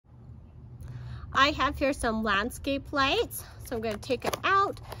I have here some landscape lights. So I'm going to take it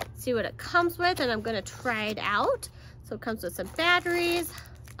out, see what it comes with, and I'm going to try it out. So it comes with some batteries,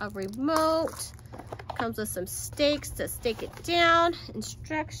 a remote, comes with some stakes to stake it down,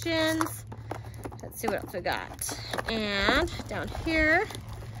 instructions. Let's see what else we got. And down here,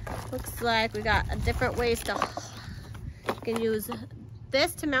 looks like we got different ways to, you can use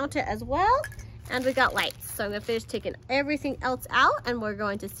this to mount it as well. And we got lights. So I'm gonna finish taking everything else out and we're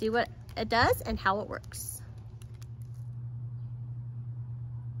going to see what it does and how it works.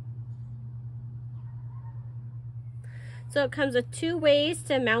 So it comes with 2 ways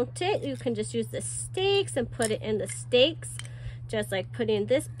to mount it. You can just use the stakes and put it in the stakes, just like putting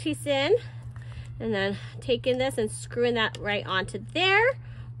this piece in and then taking this and screwing that right onto there.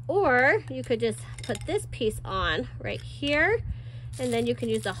 Or you could just put this piece on right here, and then you can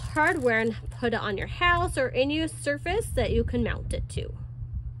use the hardware and put it on your house or any surface that you can mount it to.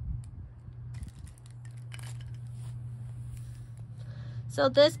 So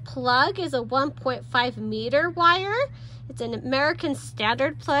this plug is a 1.5 meter wire. It's an American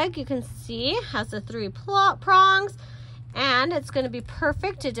Standard plug. You can see it has the 3 prongs, and it's going to be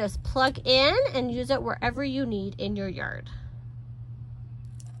perfect to just plug in and use it wherever you need in your yard.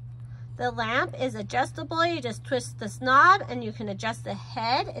 The lamp is adjustable. You just twist this knob and you can adjust the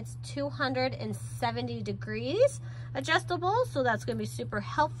head. It's 270 degrees adjustable, so that's going to be super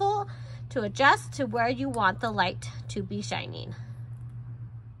helpful to adjust to where you want the light to be shining.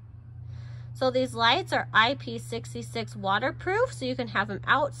 So these lights are IP66 waterproof, so you can have them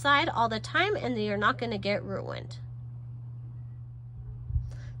outside all the time and you're not going to get ruined.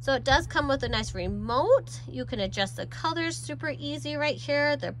 So it does come with a nice remote. You can adjust the colors super easy right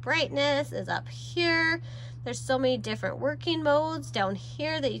here. The brightness is up here. There's so many different working modes down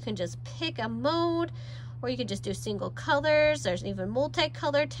here that you can just pick a mode, or you can just do single colors. There's even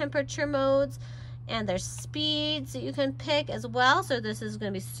multicolor temperature modes. And there's speeds that you can pick as well. So this is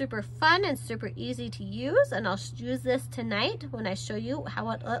going to be super fun and super easy to use. And I'll use this tonight when I show you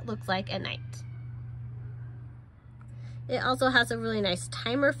how it looks like at night. It also has a really nice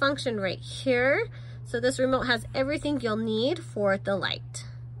timer function right here. So this remote has everything you'll need for the light.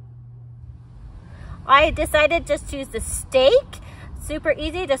 I decided just to use the stake. Super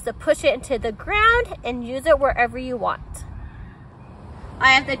easy just to push it into the ground and use it wherever you want.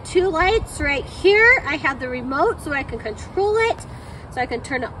 I have the 2 lights right here. I have the remote so I can control it. So I can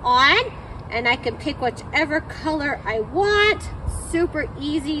turn it on and I can pick whichever color I want. Super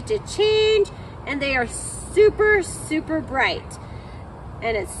easy to change, and they are super, super bright.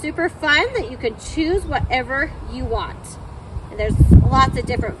 And it's super fun that you can choose whatever you want. And there's lots of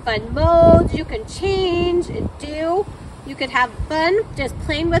different fun modes you can change and do. You could have fun just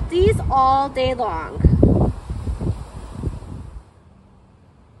playing with these all day long.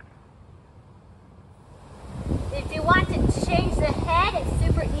 If you want to change the head, it's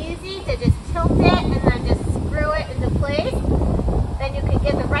super easy to just tilt it and then just screw it into place. Then you can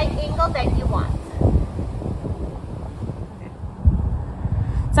get the right angle that you want.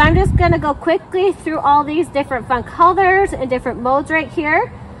 So I'm just going to go quickly through all these different fun colors and different modes right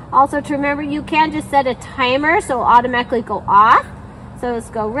here. Also to remember, you can just set a timer so it'll automatically go off. So let's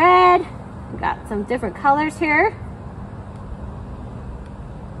go red. We got some different colors here.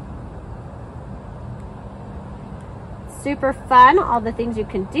 Super fun, all the things you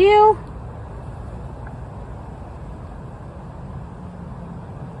can do.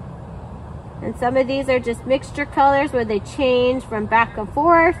 And some of these are just mixture colors where they change from back and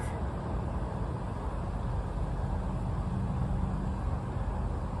forth.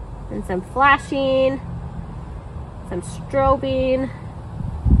 And some flashing, some strobing,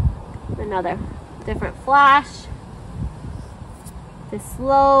 another different flash. Just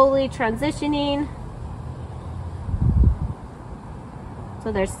slowly transitioning.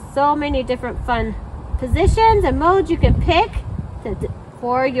 So there's so many different fun positions and modes you can pick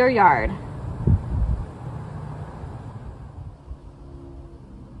for your yard.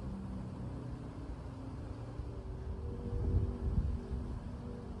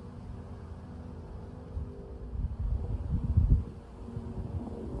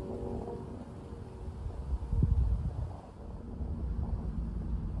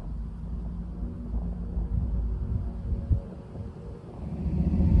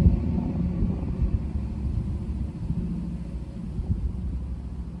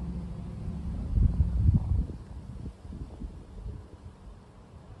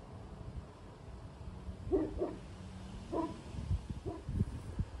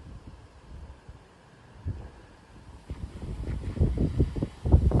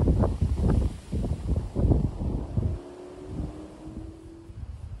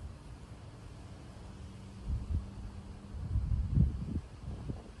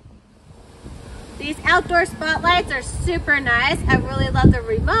 These outdoor spotlights are super nice. I really love the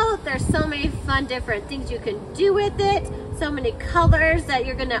remote. There's so many fun different things you can do with it. So many colors that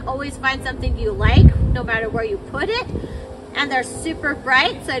you're gonna always find something you like no matter where you put it. And they're super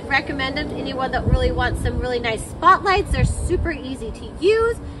bright, so I'd recommend them to anyone that really wants some really nice spotlights. They're super easy to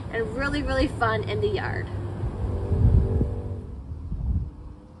use and really, really fun in the yard.